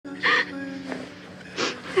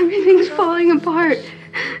falling apart.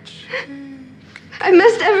 I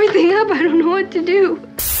messed everything up. I don't know what to do.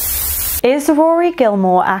 Is Rory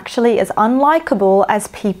Gilmore actually as unlikable as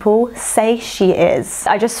people say she is?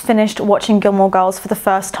 I just finished watching Gilmore Girls for the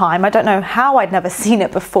first time. I don't know how, I'd never seen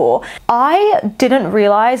it before. I didn't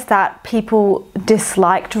realize that people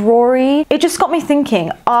disliked Rory. It just got me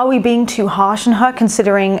thinking, are we being too harsh on her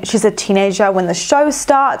considering she's a teenager when the show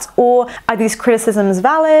starts, or are these criticisms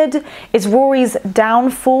valid? Is Rory's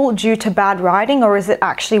downfall due to bad writing, or is it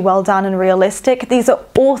actually well done and realistic? These are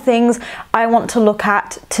all things I want to look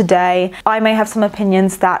at today. I may have some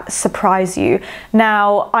opinions that surprise you.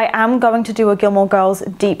 Now, I am going to do a Gilmore Girls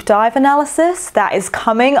deep dive analysis. That is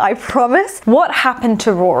coming, I promise. What happened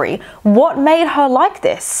to Rory? What made her like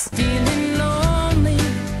this?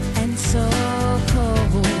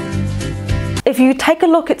 If you take a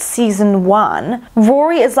look at season 1,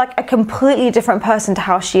 Rory is like a completely different person to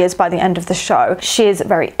how she is by the end of the show. She is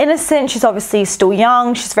very innocent, she's obviously still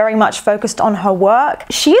young, she's very much focused on her work.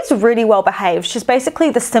 She is really well behaved. She's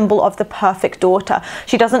basically the symbol of the perfect daughter.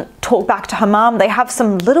 She doesn't talk back to her mom. They have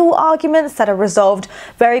some little arguments that are resolved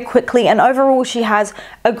very quickly, and overall she has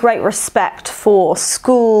a great respect for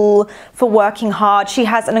school, for working hard. She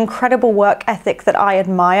has an incredible work ethic that I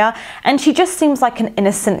admire, and she just seems like an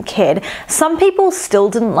innocent kid. Some people still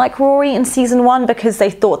didn't like Rory in season 1 because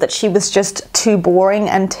they thought that she was just too boring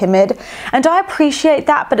and timid, and I appreciate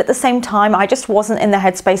that, but at the same time I just wasn't in the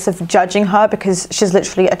headspace of judging her because she's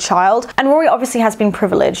literally a child. And Rory obviously has been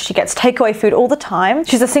privileged. She gets takeaway food all the time.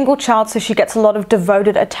 She's a single child, so she gets a lot of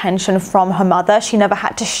devoted attention from her mother. She never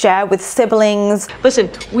had to share with siblings.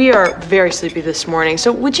 Listen, we are very sleepy this morning,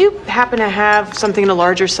 so would you happen to have something in a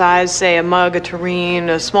larger size, say a mug, a tureen,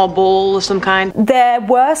 a small bowl of some kind? There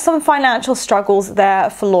were some financial struggles there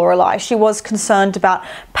for Lorelai. She was concerned about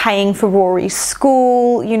paying for Rory's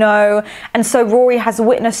school, you know, and so Rory has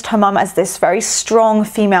witnessed her mum as this very strong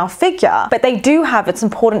female figure, but they do have, it's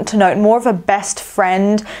important to note, more of a best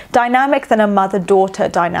friend dynamic than a mother-daughter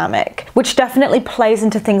dynamic, which definitely plays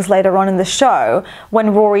into things later on in the show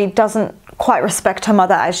when Rory doesn't quite respect her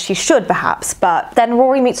mother as she should, perhaps. But then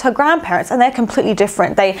Rory meets her grandparents and they're completely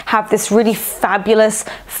different. They have this really fabulous,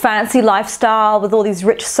 fancy lifestyle with all these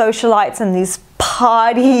rich socialites and these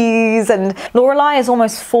parties, and Lorelai is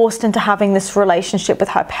almost forced into having this relationship with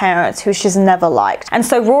her parents who she's never liked. And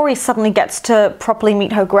so Rory suddenly gets to properly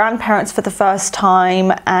meet her grandparents for the first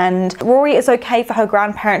time, and Rory is okay for her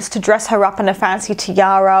grandparents to dress her up in a fancy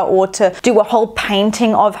tiara or to do a whole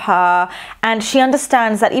painting of her, and she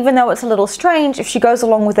understands that even though it's a little strange, if she goes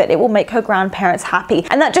along with it, it will make her grandparents happy.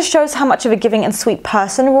 And that just shows how much of a giving and sweet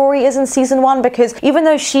person Rory is in season 1, because even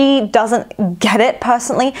though she doesn't get it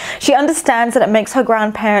personally, she understands that it makes her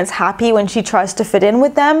grandparents happy when she tries to fit in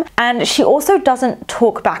with them, and she also doesn't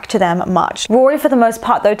talk back to them much. Rory, for the most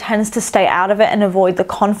part though, tends to stay out of it and avoid the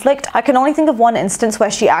conflict. I can only think of one instance where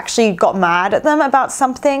she actually got mad at them about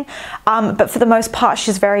something, but for the most part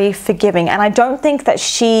she's very forgiving, and I don't think that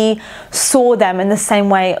she saw them in the same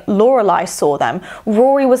way Lorelai saw them.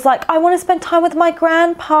 Rory was like, I want to spend time with my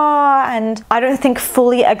grandpa, and I don't think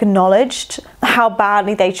fully acknowledged how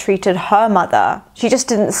badly they treated her mother. She just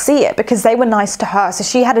didn't see it because they were nice to her, so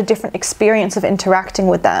she had a different experience of interacting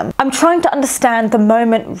with them. I'm trying to understand the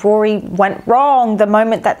moment Rory went wrong, the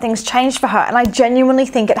moment that things changed for her, and I genuinely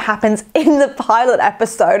think it happens in the pilot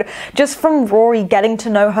episode, just from Rory getting to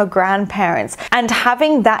know her grandparents, and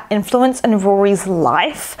having that influence in Rory's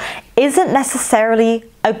life isn't necessarily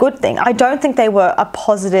a good thing. I don't think they were a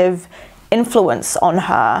positive influence on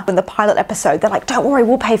her. In the pilot episode, they're like, don't worry,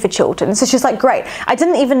 we'll pay for children. So she's like, great, I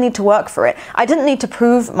didn't even need to work for it. I didn't need to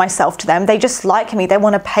prove myself to them. They just like me, they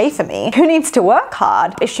want to pay for me. Who needs to work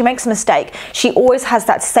hard? If she makes a mistake, she always has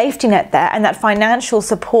that safety net there and that financial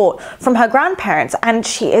support from her grandparents, and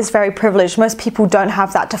she is very privileged. Most people don't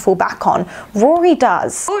have that to fall back on. Rory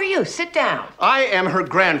does. Who are you? Sit down. I am her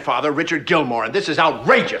grandfather, Richard Gilmore, and this is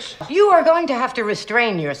outrageous. You are going to have to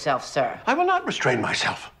restrain yourself, sir. I will not restrain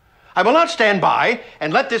myself. I will not stand by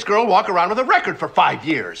and let this girl walk around with a record for 5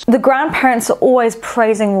 years. The grandparents are always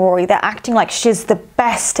praising Rory. They're acting like she's the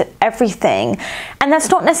best at everything. And that's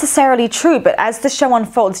not necessarily true, but as the show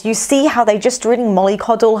unfolds, you see how they just really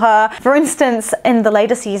mollycoddle her. For instance, in the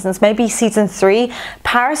later seasons, maybe season 3,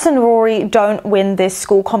 Paris and Rory don't win this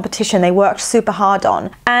school competition they worked super hard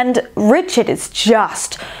on. And Richard is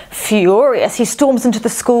just furious. He storms into the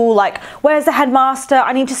school like, where's the headmaster?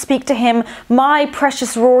 I need to speak to him. My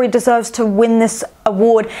precious Rory deserves to win this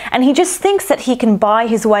award. And he just thinks that he can buy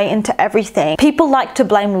his way into everything. People like to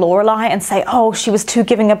blame Lorelai and say, oh, she was too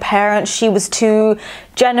giving a parent, she was too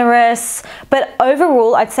generous. But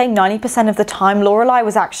overall, I'd say 90% of the time, Lorelai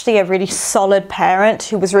was actually a really solid parent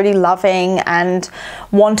who was really loving and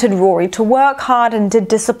wanted Rory to work hard and did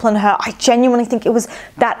discipline her. I genuinely think it was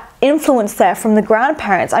that influence there from the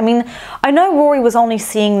grandparents. I mean, I know Rory was only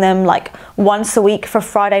seeing them like once a week for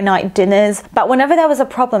Friday night dinners, but whenever there was a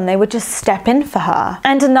problem, they would just step in for her.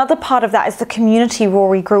 And another part of that is the community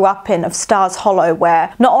Rory grew up in of Stars Hollow,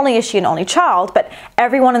 where not only is she an only child, but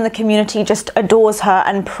everyone in the community just adores her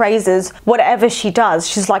and praises whatever she does.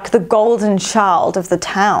 She's like the golden child of the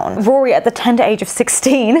town. Rory, at the tender age of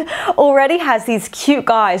 16, already has these cute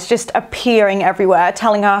guys just appearing everywhere,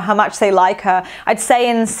 telling her how much they like her. I'd say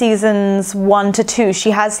in seasons 1 to 2,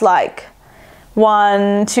 she has like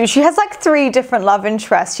she has like 3 different love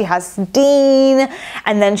interests. She has Dean,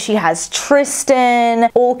 and then she has Tristan,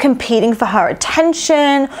 all competing for her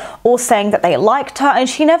attention, all saying that they liked her, and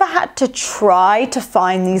she never had to try to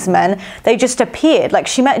find these men. They just appeared. Like,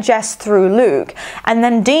 she met Jess through Luke, and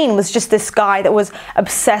then Dean was just this guy that was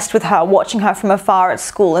obsessed with her, watching her from afar at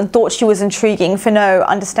school and thought she was intriguing for no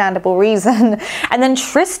understandable reason. And then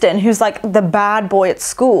Tristan, who's like the bad boy at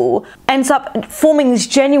school, ends up forming these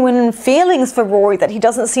genuine feelings for Rory that he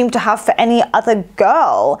doesn't seem to have for any other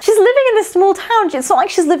girl. She's living in this small town. It's not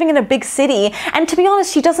like she's living in a big city. And to be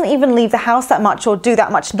honest, she doesn't even leave the house that much or do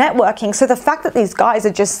that much networking. So the fact that these guys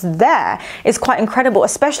are just there is quite incredible,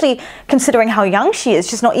 especially considering how young she is.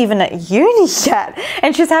 She's not even at uni yet,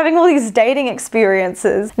 and she's having all these dating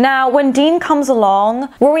experiences. Now, when Dean comes along,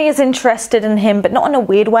 Rory is interested in him, but not in a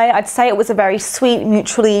weird way. I'd say it was a very sweet,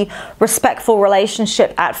 mutually respectful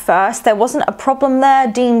relationship at first. There wasn't a problem there.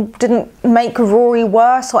 Dean didn't make Rory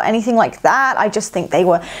worse or anything like that. I just think they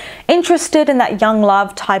were interested in that young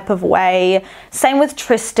love type of way. Same with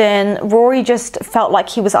Tristan. Rory just felt like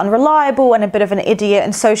he was unreliable and a bit of an idiot,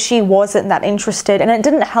 and so she wasn't that interested. And it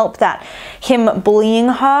didn't help that him bullying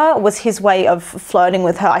her was his way of flirting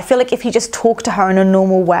with her. I feel like if he just talked to her in a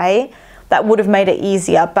normal way, that would have made it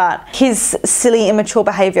easier, but his silly, immature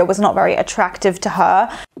behavior was not very attractive to her.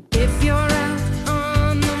 If you're out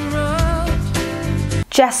on the road.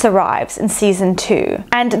 Jess arrives in season 2,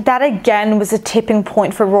 and that again was a tipping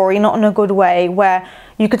point for Rory, not in a good way, where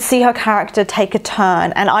you could see her character take a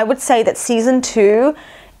turn. And I would say that season 2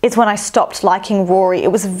 is when I stopped liking Rory.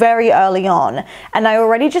 It was very early on, and I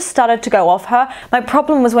already just started to go off her. My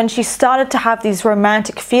problem was when she started to have these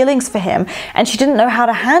romantic feelings for him, and she didn't know how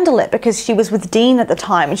to handle it because she was with Dean at the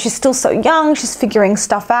time, and she's still so young, she's figuring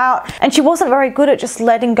stuff out, and she wasn't very good at just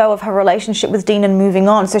letting go of her relationship with Dean and moving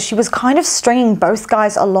on. So she was kind of stringing both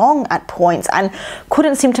guys along at points and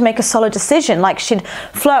couldn't seem to make a solid decision. Like, she'd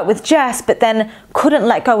flirt with Jess, but then couldn't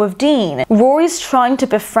let go of Dean. Rory's trying to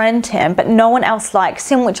befriend him, but no one else likes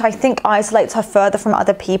him, which I think isolates her further from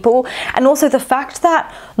other people. And also the fact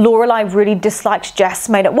that Lorelai really disliked Jess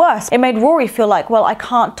made it worse. It made Rory feel like, well, I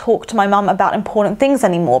can't talk to my mum about important things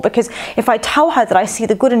anymore, because if I tell her that I see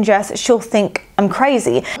the good in Jess, she'll think I'm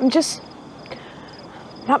crazy. I'm just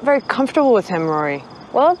not very comfortable with him, Rory.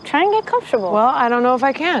 Well, try and get comfortable. Well, I don't know if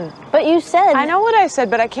I can. But you said... I know what I said,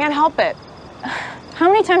 but I can't help it. How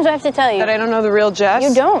many times do I have to tell you? That I don't know the real Jess?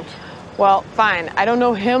 You don't. Well, fine. I don't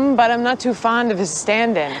know him, but I'm not too fond of his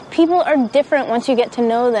stand-in. People are different once you get to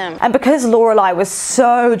know them. And because Lorelai was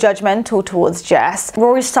so judgmental towards Jess,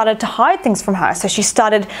 Rory started to hide things from her. So she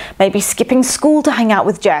started maybe skipping school to hang out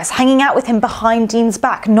with Jess, hanging out with him behind Dean's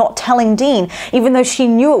back, not telling Dean, even though she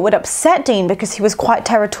knew it would upset Dean because he was quite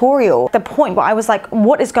territorial. The point where I was like,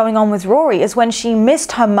 what is going on with Rory is when she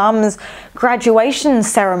missed her mum's graduation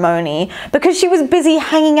ceremony because she was busy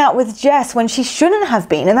hanging out with Jess when she shouldn't have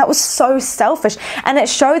been, and that was so selfish, and it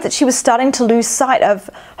showed that she was starting to lose sight of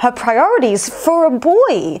her priorities for a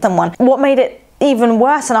boy. What made it even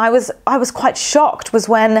worse, and I was quite shocked, was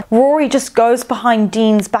when Rory just goes behind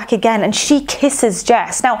Dean's back again and she kisses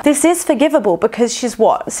Jess. Now, this is forgivable because she's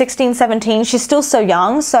what, 16, 17? She's still so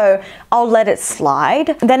young, so I'll let it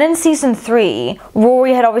slide. Then in season 3,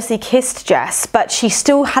 Rory had obviously kissed Jess, but she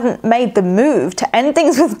still hadn't made the move to end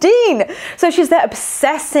things with Dean. So she's there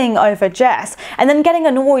obsessing over Jess and then getting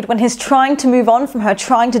annoyed when he's trying to move on from her,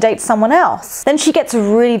 trying to date someone else. Then she gets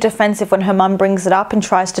really defensive when her mum brings it up and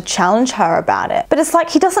tries to challenge her about it. But it's like,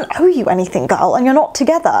 he doesn't owe you anything, girl, and you're not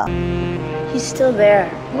together. He's still there.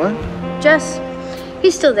 What? Jess,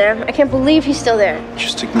 he's still there. I can't believe he's still there.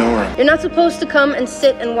 Just ignore him. You're not supposed to come and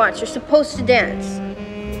sit and watch. You're supposed to dance.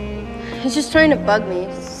 He's just trying to bug me,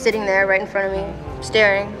 sitting there right in front of me,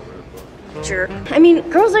 staring. Jerk. I mean,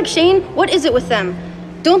 girls like Shane, what is it with them?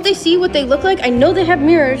 Don't they see what they look like? I know they have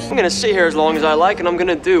mirrors. I'm gonna sit here as long as I like, and I'm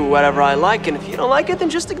gonna do whatever I like, and if you don't like it,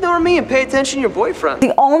 then just ignore me and pay attention to your boyfriend.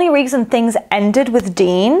 The only reason things ended with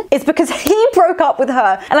Dean is because he broke up with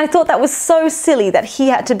her, and I thought that was so silly that he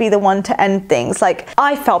had to be the one to end things. Like,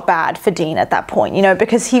 I felt bad for Dean at that point, you know,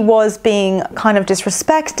 because he was being kind of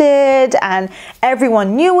disrespected, and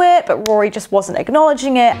everyone knew it, but Rory just wasn't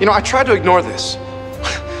acknowledging it. You know, I tried to ignore this.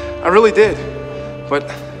 I really did. But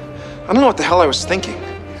I don't know what the hell I was thinking.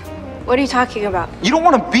 What are you talking about? You don't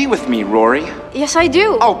want to be with me, Rory. Yes, I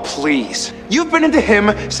do. Oh, please. You've been into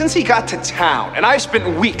him since he got to town, and I've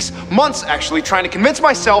spent weeks, months actually, trying to convince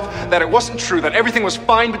myself that it wasn't true, that everything was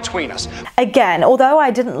fine between us. Again, although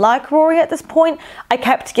I didn't like Rory at this point, I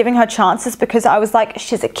kept giving her chances because I was like,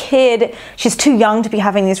 she's a kid, she's too young to be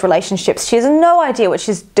having these relationships, she has no idea what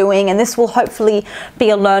she's doing, and this will hopefully be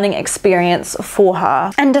a learning experience for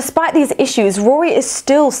her. And despite these issues, Rory is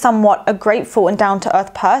still somewhat a grateful and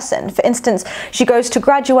down-to-earth person. For instance, she goes to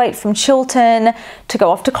graduate from Chilton to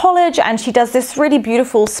go off to college, and she does this really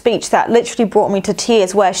beautiful speech that literally brought me to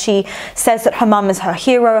tears, where she says that her mum is her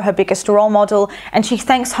hero, her biggest role model, and she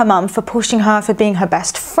thanks her mum for pushing her, for being her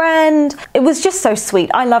best friend. It was just so sweet.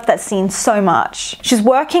 I love that scene so much. She's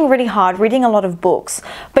working really hard, reading a lot of books,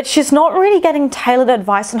 but she's not really getting tailored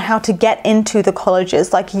advice on how to get into the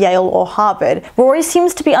colleges like Yale or Harvard. Rory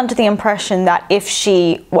seems to be under the impression that if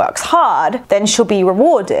she works hard, then she'll be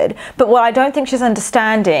rewarded. But what I don't think she's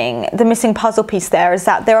understanding, the missing puzzle piece there, is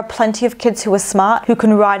that there are plenty of kids who are smart who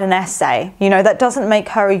can write an essay. You know, that doesn't make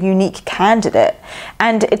her a unique candidate.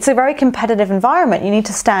 And it's a very competitive environment. You need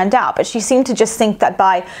to stand out. But she seemed to just think that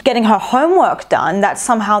by getting her homework done, that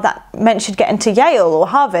somehow that meant she'd get into Yale or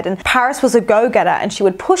Harvard. And Paris was a go-getter, and she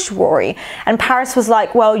would push Rory. And Paris was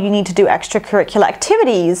like, well, you need to do extracurricular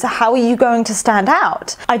activities. How are you going to stand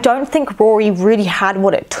out? I don't think Rory really had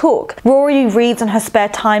what it took. Rory reads in her spare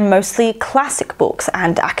time mostly classic books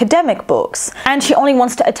and academic books. And she only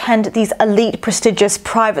wants to attend these elite, prestigious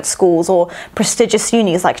private schools or prestigious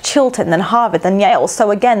unis like Chilton, then Harvard, then Yale.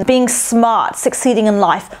 So again, being smart, succeeding in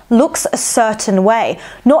life looks a certain way.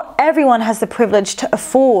 Not everyone has the privilege to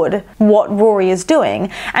afford what Rory is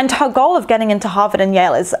doing. And her goal of getting into Harvard and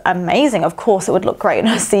Yale is amazing. Of course, it would look great in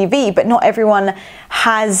her CV, but not everyone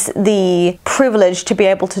has the privilege to be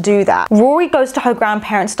able to do that. Rory goes to her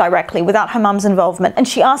grandparents directly without her mum's involvement, and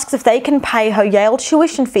she asks if they can pay her Yale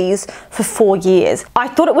tuition fees for 4 years. I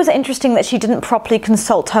thought it was interesting that she didn't properly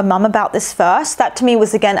consult her mum about this first. That to me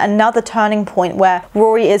was again another turning point where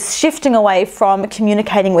Rory is shifting away from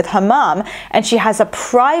communicating with her mum, and she has a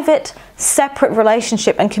private, separate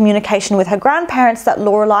relationship and communication with her grandparents that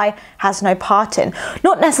Lorelai has no part in.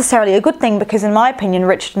 Not necessarily a good thing, because in my opinion,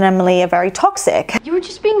 Richard and Emily are very toxic. You were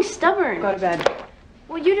just being stubborn. Go to bed.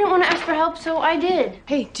 Well, you didn't want to ask for help, so I did.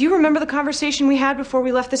 Hey, do you remember the conversation we had before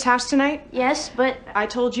we left this house tonight? Yes, but I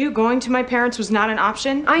told you going to my parents was not an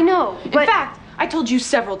option. I know, but In fact, I told you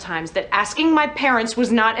several times that asking my parents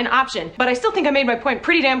was not an option, but I still think I made my point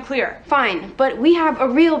pretty damn clear. fine. But we have a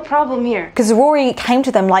real problem here. Because Rory came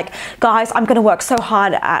to them like, guys, I'm going to work so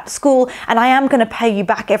hard at school and I am going to pay you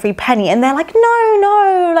back every penny. And they're like,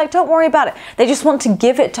 no, like, don't worry about it. They just want to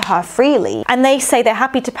give it to her freely. And they say they're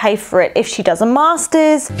happy to pay for it if she does a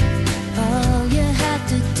master's. All you have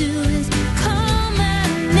to do is call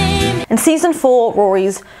my name. In season 4,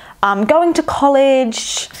 Rory's going to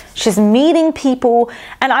college, she's meeting people,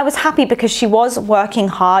 and I was happy because she was working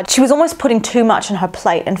hard. She was almost putting too much on her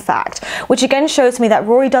plate, in fact, which again shows me that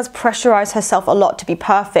Rory does pressurize herself a lot to be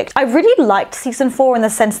perfect. I really liked season 4 in the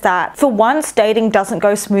sense that for once dating doesn't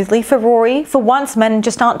go smoothly for Rory. For once men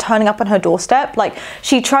just aren't turning up on her doorstep. Like,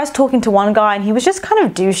 she tries talking to one guy and he was just kind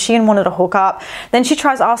of douchey and wanted to hook up. Then she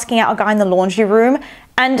tries asking out a guy in the laundry room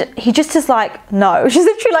and he just is like, no. She's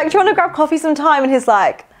literally like, do you want to grab coffee sometime? And he's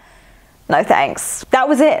like, no thanks. That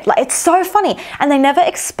was it. Like, it's so funny. And they never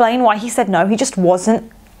explain why he said no. He just wasn't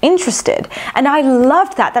interested. And I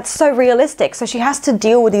loved that. That's so realistic. So she has to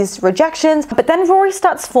deal with these rejections. But then Rory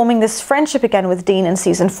starts forming this friendship again with Dean in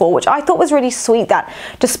season 4, which I thought was really sweet, that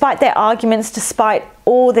despite their arguments, despite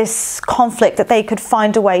all this conflict, that they could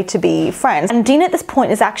find a way to be friends. And Dean at this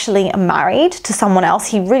point is actually married to someone else.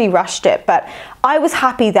 He really rushed it, but I was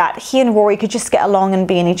happy that he and Rory could just get along and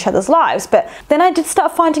be in each other's lives. But then I did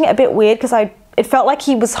start finding it a bit weird because it felt like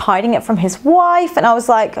he was hiding it from his wife, and I was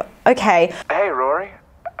like, okay. Hey, Rory.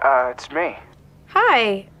 It's me.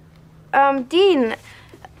 Hi. Dean.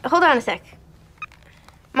 Hold on a sec.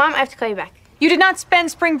 Mom, I have to call you back. You did not spend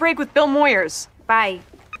spring break with Bill Moyers. Bye.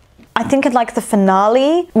 I think in like the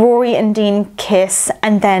finale, Rory and Dean kiss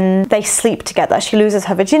and then they sleep together. She loses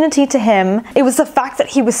her virginity to him. It was the fact that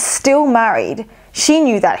he was still married She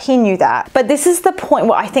knew that, he knew that. But this is the point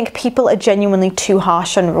where I think people are genuinely too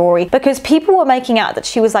harsh on Rory, because people were making out that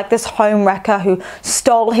she was like this home wrecker who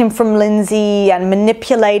stole him from Lindsay and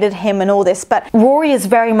manipulated him and all this. But Rory is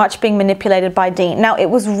very much being manipulated by Dean. Now, it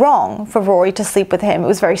was wrong for Rory to sleep with him. It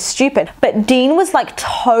was very stupid. But Dean was like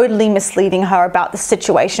totally misleading her about the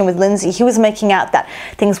situation with Lindsay. He was making out that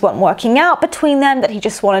things weren't working out between them, that he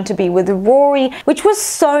just wanted to be with Rory, which was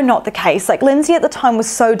so not the case. Like, Lindsay at the time was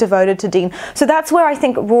so devoted to Dean. So that's where I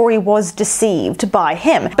think Rory was deceived by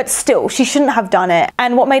him. But still, she shouldn't have done it.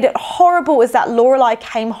 And what made it horrible is that Lorelai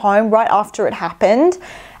came home right after it happened,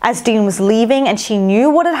 as Dean was leaving, and she knew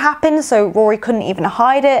what had happened, so Rory couldn't even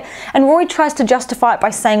hide it. And Rory tries to justify it by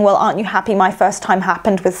saying, well, aren't you happy my first time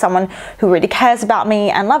happened with someone who really cares about me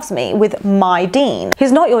and loves me, with my Dean?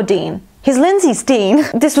 He's not your Dean. He's Lindsay's Dean.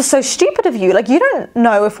 This was so stupid of you. Like, you don't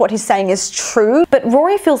know if what he's saying is true. But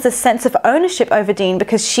Rory feels this sense of ownership over Dean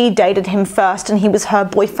because she dated him first and he was her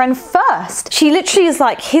boyfriend first. She literally is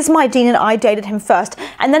like, he's my Dean and I dated him first,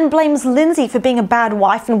 and then blames Lindsay for being a bad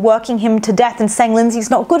wife and working him to death and saying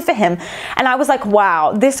Lindsay's not good for him. And I was like,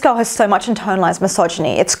 wow, this girl has so much internalized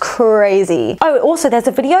misogyny. It's crazy. Oh, also, there's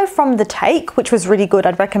a video from The Take, which was really good.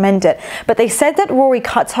 I'd recommend it. But they said that Rory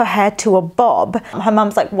cuts her hair to a bob. Her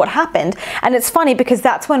mum's like, what happened? And it's funny because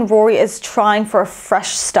that's when Rory is trying for a fresh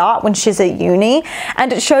start when she's at uni,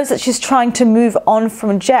 and it shows that she's trying to move on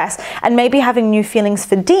from Jess and maybe having new feelings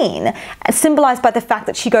for Dean, symbolized by the fact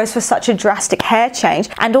that she goes for such a drastic hair change.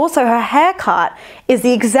 And also her haircut is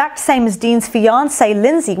the exact same as Dean's fiance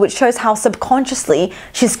Lindsay, which shows how subconsciously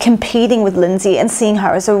she's competing with Lindsay and seeing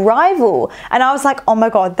her as a rival. And I was like, oh my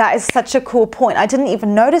god, that is such a cool point. I didn't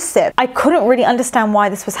even notice it. I couldn't really understand why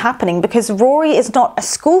this was happening because Rory is not a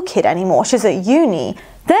school kid anymore. She's at uni.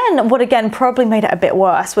 Then what again probably made it a bit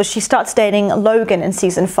worse was she starts dating Logan in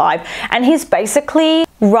season 5, and he's basically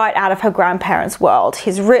right out of her grandparents' world.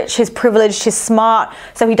 He's rich, he's privileged, he's smart,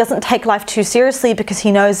 so he doesn't take life too seriously because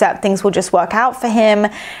he knows that things will just work out for him.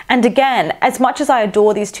 And again, as much as I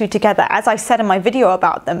adore these two together, as I said in my video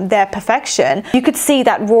about them, their perfection, you could see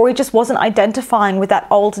that Rory just wasn't identifying with that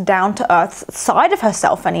old down-to-earth side of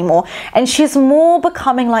herself anymore, and she's more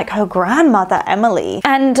becoming like her grandmother Emily.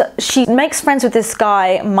 And she makes friends with this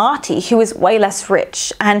guy Marty, who is way less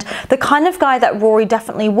rich, and the kind of guy that Rory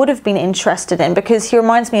definitely would have been interested in because he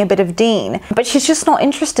reminds me a bit of Dean, but she's just not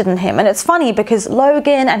interested in him. And it's funny because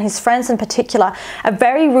Logan and his friends in particular are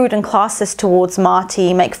very rude and classist towards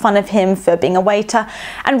Marty, make fun of him for being a waiter,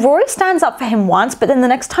 and Rory stands up for him once, but then the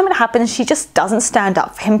next time it happens she just doesn't stand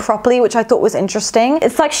up for him properly, which I thought was interesting.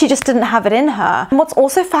 It's like she just didn't have it in her. And what's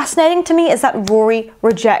also fascinating to me is that Rory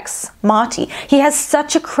rejects Marty. He has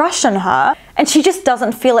such a crush on her and she just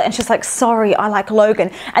doesn't feel it, and she's like, sorry, I like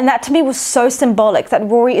Logan. And that to me was so symbolic, that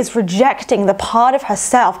Rory is rejecting the part of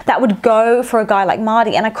herself that would go for a guy like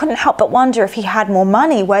Marty. And I couldn't help but wonder if he had more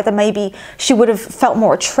money, whether maybe she would have felt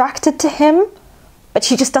more attracted to him. But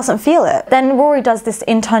she just doesn't feel it. Then Rory does this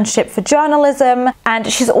internship for journalism, and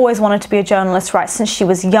she's always wanted to be a journalist, right, since she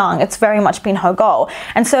was young. It's very much been her goal.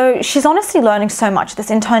 And so she's honestly learning so much. This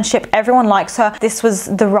internship, everyone likes her. This was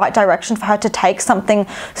the right direction for her to take, something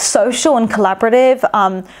social and collaborative.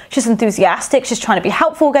 She's enthusiastic, she's trying to be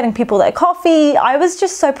helpful, getting people their coffee. I was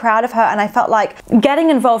just so proud of her, and I felt like getting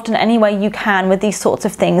involved in any way you can with these sorts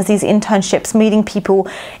of things, these internships, meeting people,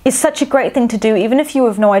 is such a great thing to do. Even if you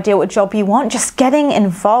have no idea what job you want, just getting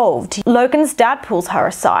involved. Logan's dad pulls her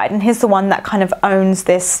aside, and he's the one that kind of owns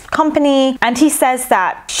this company, and he says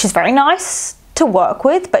that she's very nice to work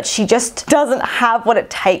with, but she just doesn't have what it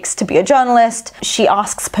takes to be a journalist. She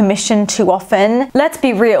asks permission too often. Let's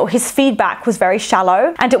be real, his feedback was very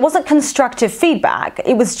shallow, and it wasn't constructive feedback.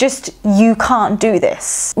 It was just, you can't do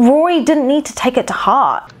this. Rory didn't need to take it to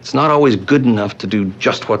heart. It's not always good enough to do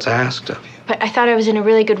just what's asked of you. But I thought I was in a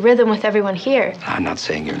really good rhythm with everyone here. I'm not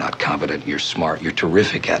saying you're not competent. You're smart. You're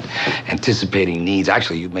terrific at anticipating needs.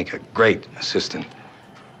 Actually, you'd make a great assistant.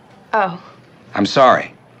 Oh. I'm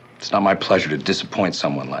sorry. It's not my pleasure to disappoint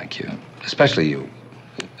someone like you, especially you.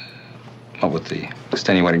 What with the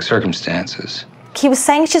extenuating circumstances. He was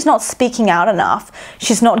saying she's not speaking out enough,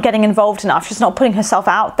 she's not getting involved enough, she's not putting herself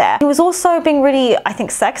out there. He was also being really, I think,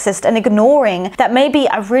 sexist and ignoring that maybe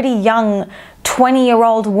a really young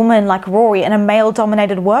 20-year-old woman like Rory in a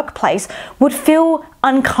male-dominated workplace would feel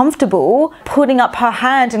uncomfortable putting up her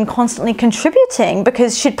hand and constantly contributing,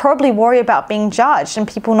 because she'd probably worry about being judged and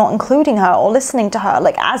people not including her or listening to her,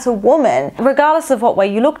 like, as a woman. Regardless of what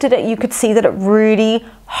way you looked at it, you could see that it really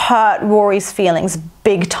hurt Rory's feelings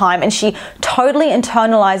big time, and she totally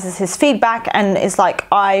internalizes his feedback and is like,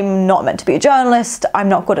 I'm not meant to be a journalist, I'm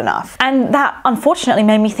not good enough. And that unfortunately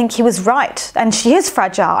made me think he was right, and she is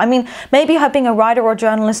fragile. I mean, maybe her being a writer or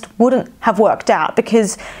journalist wouldn't have worked out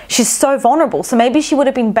because she's so vulnerable. So maybe she would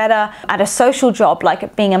have been better at a social job,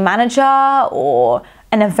 like being a manager or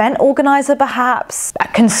an event organizer perhaps, a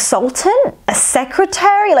consultant, a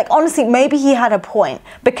secretary. Like honestly, maybe he had a point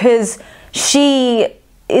because she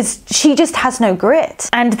just has no grit.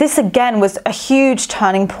 And this again was a huge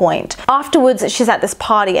turning point. Afterwards, she's at this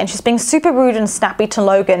party and she's being super rude and snappy to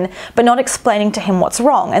Logan, but not explaining to him what's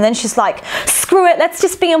wrong. And then she's like, screw it, let's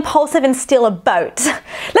just be impulsive and steal a boat.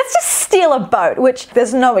 Let's just steal a boat, which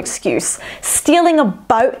there's no excuse. Stealing a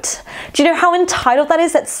boat, do you know how entitled that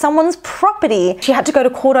is? That's someone's property. She had to go to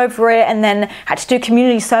court over it and then had to do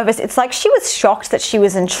community service. It's like she was shocked that she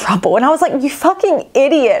was in trouble. And I was like, you fucking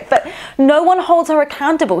idiot. But no one holds her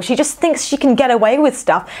accountable. She just thinks she can get away with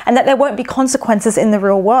stuff and that there won't be consequences in the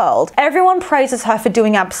real world. Everyone praises her for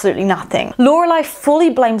doing absolutely nothing. Lorelai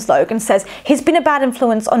fully blames Logan, says he's been a bad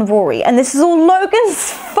influence on Rory and this is all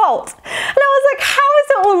Logan's fault. And I was like, how is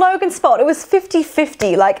it all Logan's fault? It was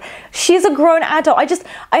 50-50. Like, she's a grown adult.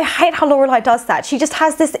 I hate how Lorelai does that. She just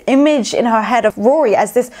has this image in her head of Rory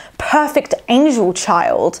as this perfect angel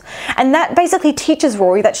child. And that basically teaches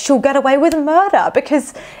Rory that she'll get away with murder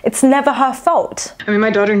because it's never her fault. I mean,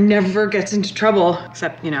 my daughter never gets into trouble,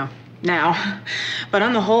 except, you know, now. But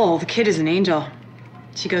on the whole, the kid is an angel.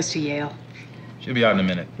 She goes to Yale. She'll be out in a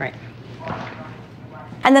minute. Right.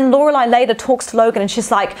 And then Lorelai later talks to Logan and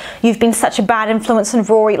she's like, you've been such a bad influence on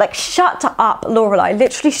Rory. Like, shut up, Lorelai,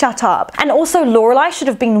 literally shut up. And also Lorelai should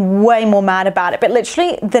have been way more mad about it, but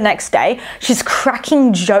literally the next day, she's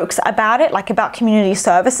cracking jokes about it, like about community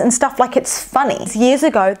service and stuff, like it's funny. Years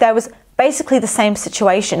ago, there was basically the same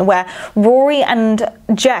situation where Rory and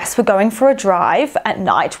Jess were going for a drive at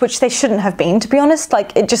night, which they shouldn't have been, to be honest.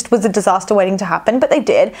 Like, it just was a disaster waiting to happen, but they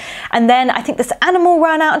did. And then I think this animal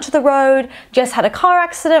ran out into the road, Jess had a car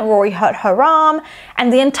accident, Rory hurt her arm,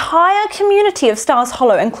 and the entire community of Stars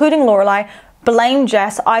Hollow, including Lorelai, blame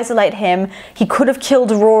Jess, isolate him, he could have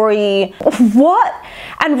killed Rory. What?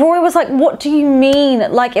 And Rory was like, what do you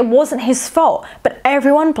mean? Like, it wasn't his fault. But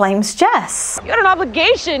everyone blames Jess. You had an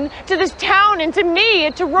obligation to this town and to me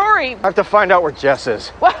and to Rory. I have to find out where Jess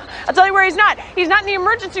is. Well, I'll tell you where he's not. He's not in the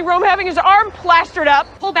emergency room having his arm plastered up.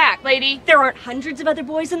 Pull back, lady. There aren't hundreds of other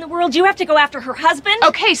boys in the world. You have to go after her husband.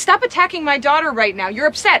 Okay, stop attacking my daughter right now. You're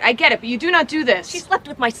upset. I get it, but you do not do this. She slept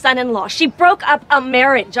with my son-in-law. She broke up a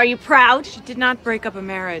marriage. Are you proud? She did not break up a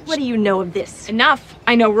marriage. What do you know of this? Enough.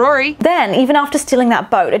 I know Rory. Then, even after stealing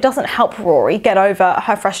that boat, it doesn't help Rory get over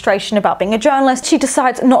her frustration about being a journalist. She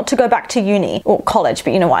decides not to go back to uni, or college,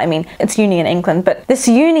 but you know what I mean. It's uni in England, but this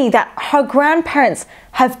uni that her grandparents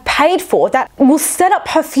have paid for that will set up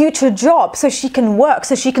her future job so she can work,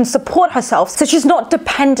 so she can support herself, so she's not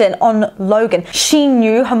dependent on Logan. She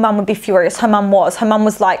knew her mum would be furious. Her mum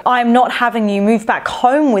was like, I'm not having you move back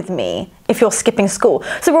home with me if you're skipping school.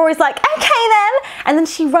 So Rory's like, okay then. And then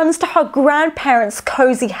she runs to her grandparents'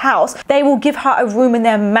 cozy house. They will give her a room in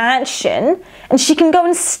their mansion and she can go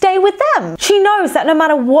and stay with them. She knows that no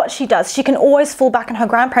matter what she does, she can always fall back on her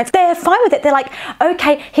grandparents. They're fine with it. They're like,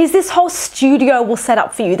 okay, here's this whole studio we'll set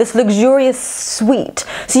up for you, this luxurious suite,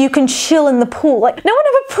 so you can chill in the pool. Like, no one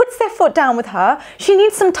ever puts their foot down with her. She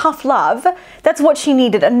needs some tough love. That's what she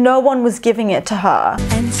needed, and no one was giving it to her.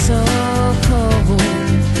 And so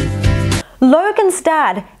Logan's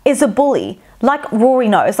dad is a bully, like Rory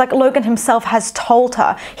knows, like Logan himself has told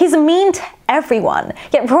her. He's mean to everyone,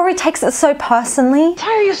 yet Rory takes it so personally. Why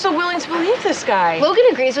are you so willing to believe this guy? Logan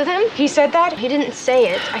agrees with him. He said that? He didn't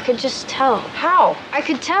say it. I could just tell. How? I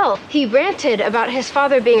could tell. He ranted about his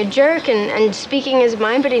father being a jerk and speaking his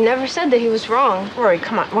mind, but he never said that he was wrong. Rory,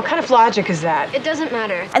 come on. What kind of logic is that? It doesn't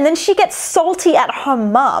matter. And then she gets salty at her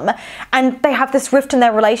mum, and they have this rift in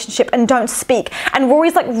their relationship and don't speak. And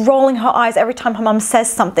Rory's like rolling her eyes every time her mum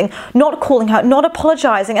says something, not calling her, not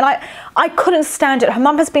apologizing. And I couldn't stand it. Her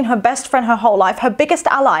mum has been her best friend her whole life, her biggest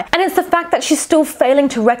ally. And it's the fact that she's still failing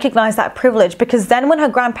to recognize that privilege, because then when her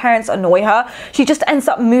grandparents annoy her, she just ends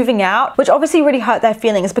up moving out, which obviously really hurt their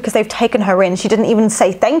feelings because they've taken her in. She didn't even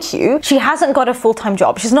say thank you. She hasn't got a full-time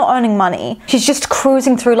job. She's not earning money. She's just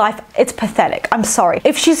cruising through life. It's pathetic. I'm sorry.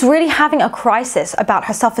 If she's really having a crisis about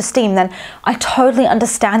her self-esteem, then I totally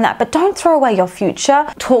understand that, but don't throw away your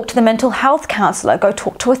future. Talk to the mental health counselor. Go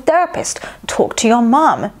talk to a therapist. Talk to your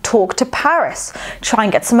mum. Talk to Paris, try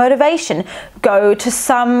and get some motivation, go to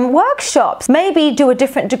some workshops, maybe do a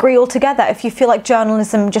different degree altogether if you feel like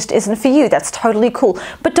journalism just isn't for you. That's totally cool.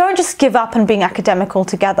 But don't just give up on being academic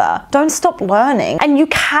altogether. Don't stop learning. And you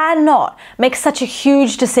cannot make such a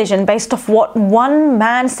huge decision based off what one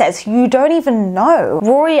man says you don't even know.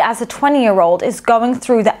 Rory, as a 20-year-old, is going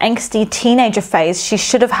through the angsty teenager phase she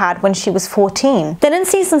should have had when she was 14. Then in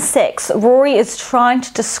season 6, Rory is trying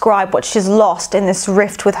to describe what she's lost in this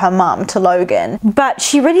rift with her mum to Logan, but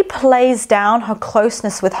she really plays down her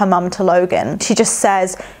closeness with her mum to Logan. She just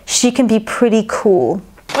says she can be pretty cool.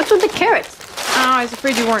 What's with the carrots? Oh, I was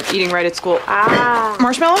afraid you weren't eating right at school. Ah.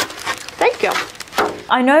 Marshmallow? Thank you.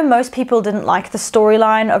 I know most people didn't like the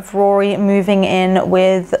storyline of Rory moving in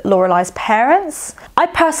with Lorelai's parents. I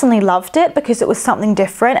personally loved it because it was something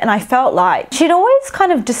different, and I felt like she'd always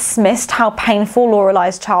kind of dismissed how painful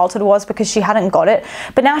Lorelai's childhood was because she hadn't got it,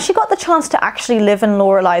 but now she got the chance to actually live in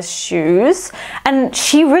Lorelai's shoes, and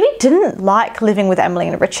she really didn't like living with Emily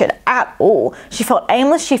and Richard at all. She felt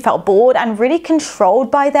aimless, she felt bored, and really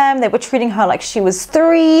controlled by them. They were treating her like she was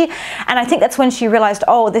 3, and I think that's when she realized,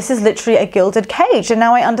 oh, this is literally a gilded cage, and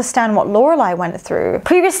now I understand what Lorelai went through.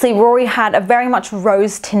 Previously, Rory had a very much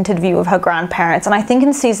rose-tinted view of her grandparents, and I think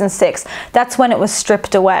in season 6, that's when it was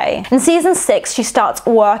stripped away. In season 6, she starts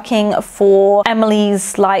working for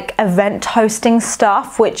Emily's like event hosting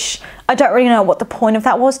stuff, which I don't really know what the point of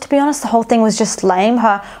that was, to be honest. The whole thing was just lame,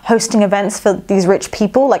 her hosting events for these rich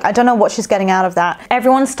people. Like, I don't know what she's getting out of that.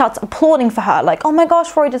 Everyone starts applauding for her, like, oh my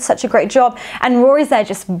gosh, Rory did such a great job. And Rory's there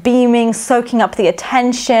just beaming, soaking up the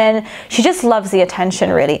attention. She just loves the attention,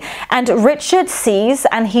 really. And Richard sees,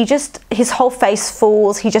 and his whole face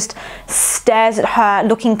falls. He just stares at her,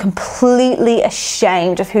 looking completely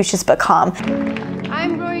ashamed of who she's become.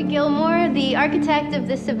 I'm Rory Gilmore, the architect of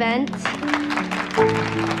this event.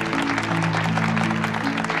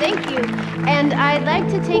 Thank you. And I'd like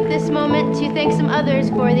to take this moment to thank some others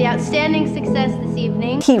for the outstanding success this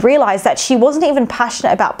evening. He realized that she wasn't even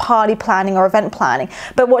passionate about party planning or event planning,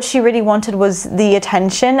 but what she really wanted was the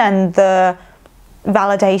attention and the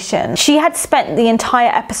validation. She had spent the entire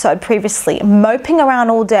episode previously moping around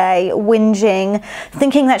all day, whinging,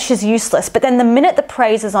 thinking that she's useless, but then the minute the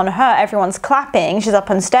praise is on her, everyone's clapping, she's up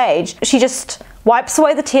on stage, she just wipes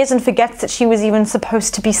away the tears and forgets that she was even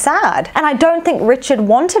supposed to be sad. And I don't think Richard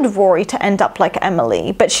wanted Rory to end up like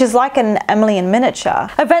Emily, but she's like an Emily in miniature.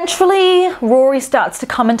 Eventually, Rory starts to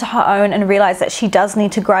come into her own and realize that she does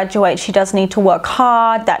need to graduate, she does need to work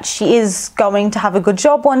hard, that she is going to have a good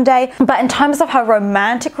job one day. But in terms of her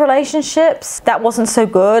romantic relationships, that wasn't so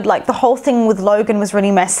good. Like, the whole thing with Logan was really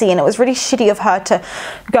messy, and it was really shitty of her to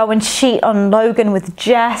go and cheat on Logan with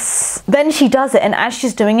Jess. Then she does it, and as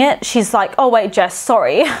she's doing it, she's like, oh wait, Jess,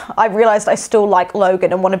 sorry, I realized I still like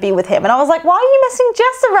Logan and want to be with him. And I was like, why are you messing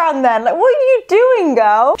Jess around then? Like, what are you doing,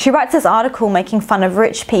 girl? She writes this article making fun of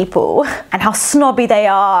rich people and how snobby they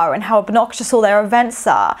are and how obnoxious all their events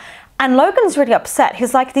are. And Logan's really upset.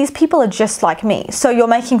 He's like, these people are just like me, so you're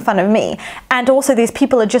making fun of me. And also these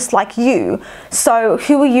people are just like you. So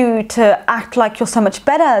who are you to act like you're so much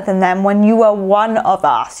better than them when you are one of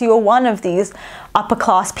us? You are one of these upper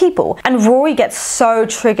class people. And Rory gets so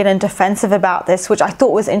triggered and defensive about this, which I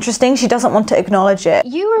thought was interesting. She doesn't want to acknowledge it.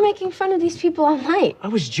 You were making fun of these people all night. I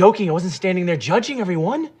was joking. I wasn't standing there judging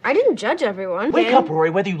everyone. I didn't judge everyone. Wake up, Rory.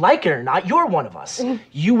 Whether you like it or not, you're one of us.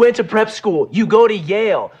 You went to prep school. You go to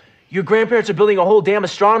Yale. Your grandparents are building a whole damn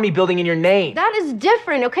astronomy building in your name. That is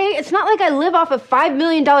different, okay? It's not like I live off a $5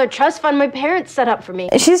 million trust fund my parents set up for me.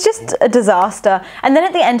 She's just a disaster. And then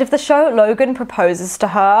at the end of the show, Logan proposes to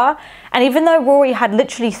her. And even though Rory had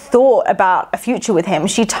literally thought about a future with him,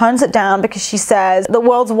 she turns it down because she says the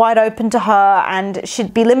world's wide open to her and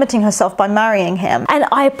she'd be limiting herself by marrying him. And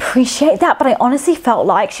I appreciate that, but I honestly felt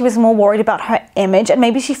like she was more worried about her image, and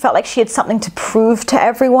maybe she felt like she had something to prove to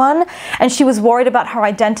everyone, and she was worried about her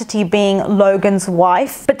identity being Logan's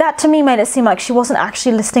wife. But that to me made it seem like she wasn't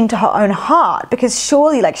actually listening to her own heart, because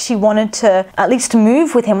surely like she wanted to at least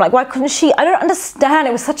move with him. Like, why couldn't she? I don't understand.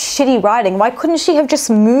 It was such shitty writing. Why couldn't she have just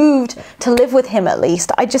moved to live with him at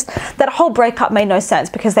least? That whole breakup made no sense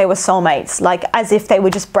because they were soulmates, like as if they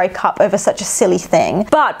would just break up over such a silly thing.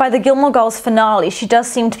 But by the Gilmore Girls finale, she does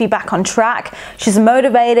seem to be back on track. She's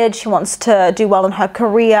motivated, she wants to do well in her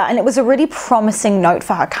career, and it was a really promising note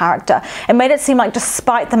for her character. It made it seem like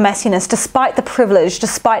despite the messiness, despite the privilege,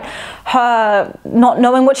 despite her not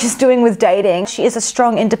knowing what she's doing with dating, she is a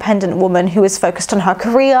strong, independent woman who is focused on her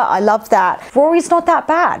career. I love that. Rory's not that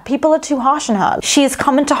bad. People are too harsh on her. She has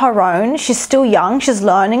come into her own. She's still young, she's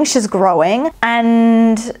learning, she's growing,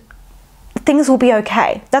 and things will be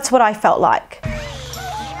okay. That's what I felt like.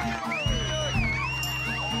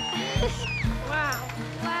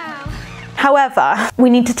 However, we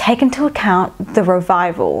need to take into account the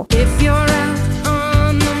revival. If you're out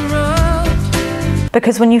on the road.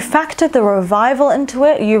 Because when you factor the revival into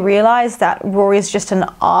it, you realize that Rory is just an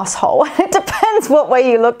asshole. It depends what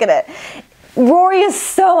way you look at it. Rory is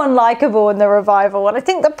so unlikable in the revival, and I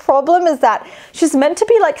think the problem is that she's meant to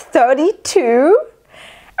be like 32,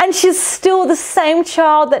 and she's still the same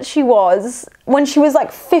child that she was when she was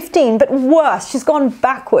like 15, but worse, she's gone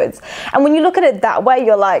backwards. And when you look at it that way,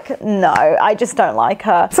 you're like, no, I just don't like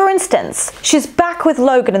her. For instance, she's back with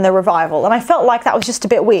Logan in the revival, and I felt like that was just a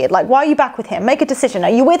bit weird. Like, why are you back with him? Make a decision. Are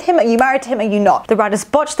you with him? Are you married to him? Are you not? The writers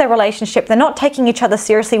botched their relationship. They're not taking each other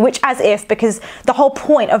seriously, which as if, because the whole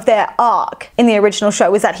point of their arc in the original show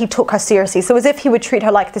was that he took her seriously. So as if he would treat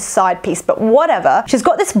her like this side piece, but whatever. She's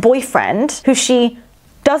got this boyfriend who she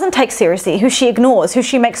doesn't take seriously, who she ignores, who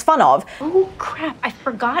she makes fun of. Oh crap, I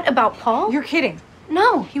forgot about Paul. You're kidding.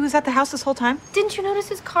 No. He was at the house this whole time? Didn't you notice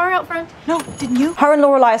his car out front? No, didn't you? Her and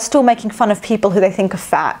Lorelai are still making fun of people who they think are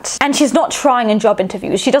fat. And she's not trying in job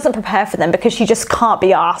interviews. She doesn't prepare for them because she just can't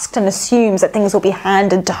be asked and assumes that things will be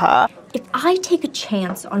handed to her. If I take a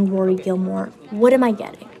chance on Rory Gilmore, what am I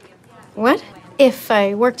getting? What? If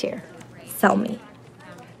I worked here? Sell me.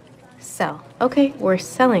 Sell. Okay, we're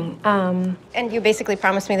selling. And you basically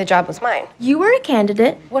promised me the job was mine. You were a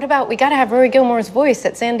candidate. What about we gotta have Rory Gilmore's voice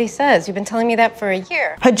that Sandy says? You've been telling me that for a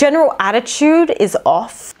year. Her general attitude is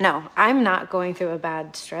off. No, I'm not going through a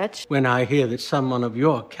bad stretch. When I hear that someone of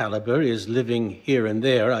your caliber is living here and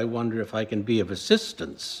there, I wonder if I can be of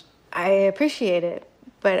assistance. I appreciate it,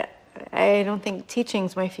 but I don't think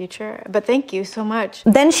teaching's my future, but thank you so much.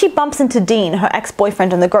 Then she bumps into Dean, her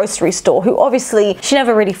ex-boyfriend in the grocery store, who obviously she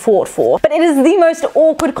never really fought for. But it is the most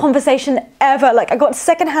awkward conversation ever. Like, I got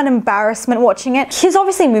secondhand embarrassment watching it. He's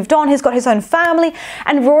obviously moved on, he's got his own family,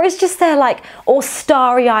 and Rory's just there like all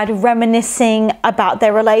starry-eyed reminiscing about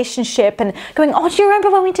their relationship and going, oh, do you remember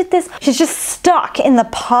when we did this? She's just stuck in the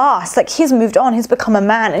past. Like, he's moved on, he's become a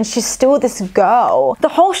man, and she's still this girl. The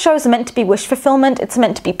whole show is meant to be wish fulfillment, it's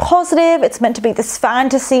meant to be positive, it's meant to be this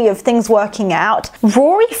fantasy of things working out.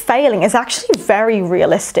 Rory failing is actually very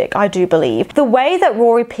realistic, I do believe. The way that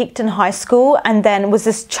Rory peaked in high school and then was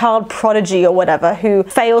this child prodigy or whatever who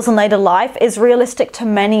fails in later life is realistic to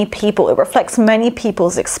many people. It reflects many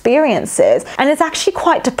people's experiences, and it's actually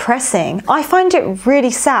quite depressing. I find it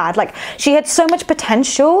really sad. Like, she had so much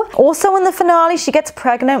potential. Also in the finale, she gets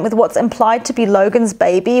pregnant with what's implied to be Logan's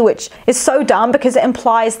baby, which is so dumb because it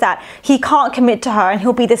implies that he can't commit to her and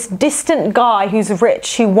he'll be this distant guy who's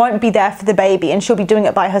rich who won't be there for the baby and she'll be doing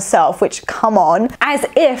it by herself, which, come on. As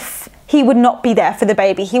if he would not be there for the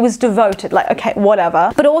baby. He was devoted, like, okay,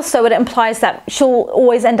 whatever. But also it implies that she'll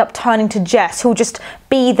always end up turning to Jess, who'll just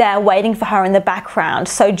be there waiting for her in the background.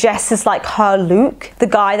 So Jess is like her Luke, the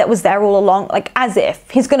guy that was there all along, like, as if.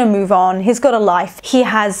 He's gonna move on, he's got a life. He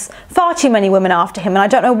has far too many women after him, and I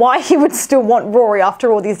don't know why he would still want Rory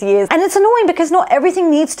after all these years. And it's annoying because not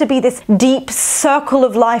everything needs to be this deep circle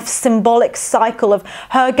of life, symbolic cycle of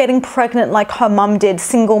her getting pregnant like her mum did,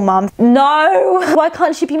 single mum. No! Why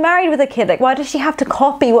can't she be married with a kid? Like, why does she have to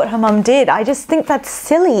copy what her mum did? I just think that's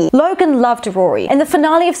silly. Logan loved Rory. In the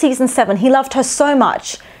finale of season 7, he loved her so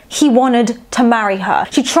much, he wanted to marry her.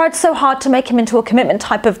 She tried so hard to make him into a commitment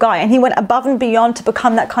type of guy, and he went above and beyond to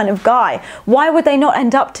become that kind of guy. Why would they not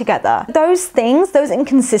end up together? Those things, those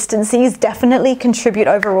inconsistencies definitely contribute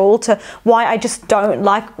overall to why I just don't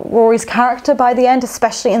like Rory's character by the end,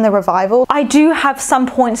 especially in the revival. I do have some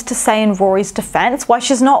points to say in Rory's defense, why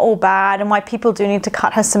she's not all bad and why people do need to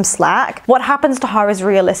cut her some slack. What happens to her is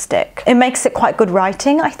realistic. It makes it quite good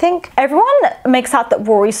writing, I think. Everyone makes out that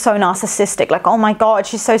Rory's so narcissistic, like, oh my god,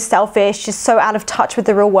 she's so selfish, she's so out of touch with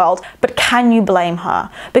the real world. But can you blame her?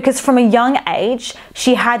 Because from a young age,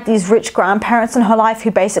 she had these rich grandparents in her life who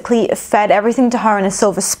basically fed everything to her in a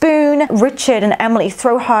silver spoon. Richard and Emily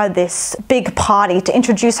throw her this big party to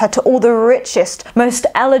introduce her to all the richest, most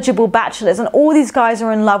eligible bachelors, and all these guys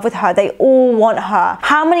are in love with her. They all want her.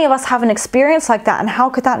 How many of us have an experience like that, and how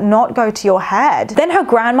could that not go to your head? Then her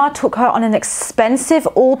grandma took her on an expensive,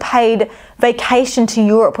 all-paid vacation to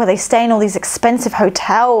Europe where they stay in all these expensive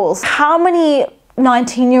hotels. How many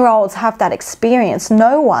 19-year-olds have that experience?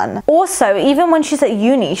 No one. Also, even when she's at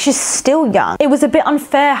uni, she's still young. It was a bit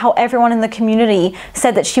unfair how everyone in the community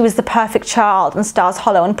said that she was the perfect child in Stars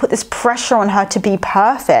Hollow and put this pressure on her to be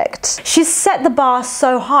perfect. She's set the bar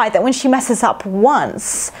so high that when she messes up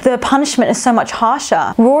once, the punishment is so much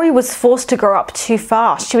harsher. Rory was forced to grow up too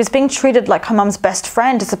fast. She was being treated like her mum's best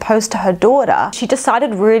friend as opposed to her daughter. She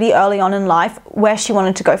decided really early on in life where she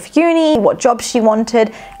wanted to go for uni, what job she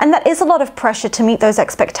wanted, and that is a lot of pressure to to meet those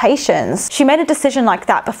expectations. She made a decision like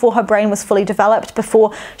that before her brain was fully developed,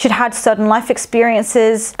 before she'd had certain life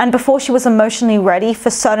experiences, and before she was emotionally ready for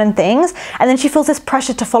certain things. And then she feels this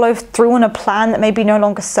pressure to follow through on a plan that maybe no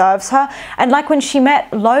longer serves her. And like when she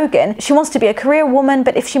met Logan, she wants to be a career woman,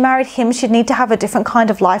 but if she married him, she'd need to have a different kind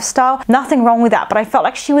of lifestyle. Nothing wrong with that, but I felt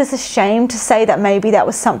like she was ashamed to say that maybe that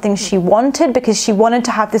was something she wanted, because she wanted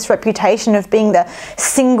to have this reputation of being the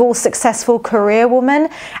single successful career woman,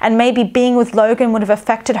 and maybe being with Logan would have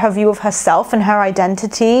affected her view of herself and her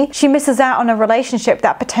identity. She misses out on a relationship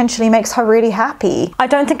that potentially makes her really happy. I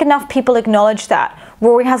don't think enough people acknowledge that.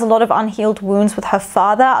 Rory has a lot of unhealed wounds with her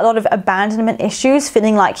father, a lot of abandonment issues,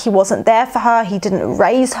 feeling like he wasn't there for her, he didn't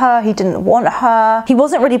raise her, he didn't want her, he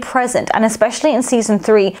wasn't really present. And especially in season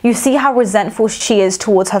 3, you see how resentful she is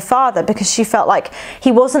towards her father, because she felt like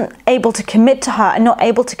he wasn't able to commit to her and not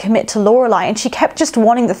able to commit to Lorelai, and she kept just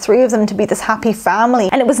wanting the three of them to be this happy family,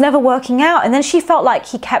 and it was never working out. And then she felt like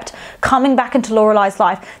he kept coming back into Lorelai's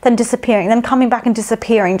life, then disappearing, then coming back and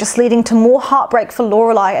disappearing, just leading to more heartbreak for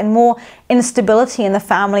Lorelai and more instability in the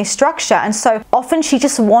family structure. And so often she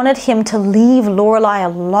just wanted him to leave Lorelai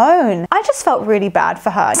alone. I just felt really bad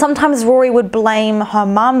for her. Sometimes Rory would blame her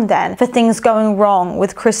mum then for things going wrong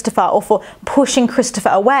with Christopher, or for pushing Christopher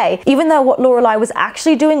away, even though what Lorelai was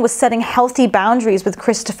actually doing was setting healthy boundaries with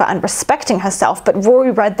Christopher and respecting herself. But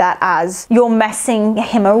Rory read that as, you're messing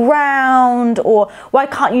him around, or why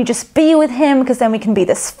can't you just be with him, because then we can be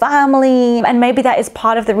this family. And maybe that is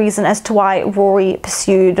part of the reason as to why Rory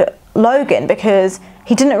pursued Logan, because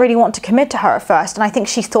he didn't really want to commit to her at first, and I think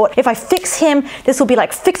she thought, if I fix him, this will be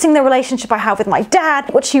like fixing the relationship I have with my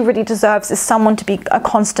dad. What she really deserves is someone to be a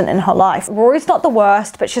constant in her life. Rory's not the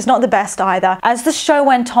worst, but she's not the best either. As the show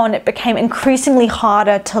went on, it became increasingly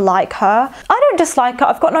harder to like her. I don't dislike her,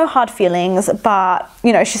 I've got no hard feelings, but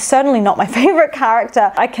you know, she's certainly not my favorite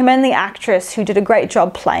character. I commend the actress who did a great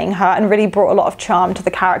job playing her and really brought a lot of charm to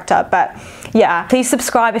the character. But yeah, please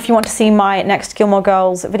subscribe if you want to see my next Gilmore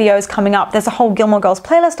Girls videos coming up. There's a whole Gilmore Girls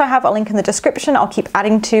playlist I have a link in the description. I'll keep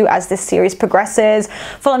adding to as this series progresses.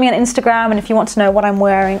 Follow me on Instagram, and if you want to know what I'm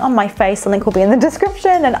wearing on my face, the link will be in the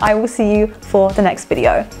description, and I will see you for the next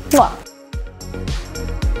video. Mwah.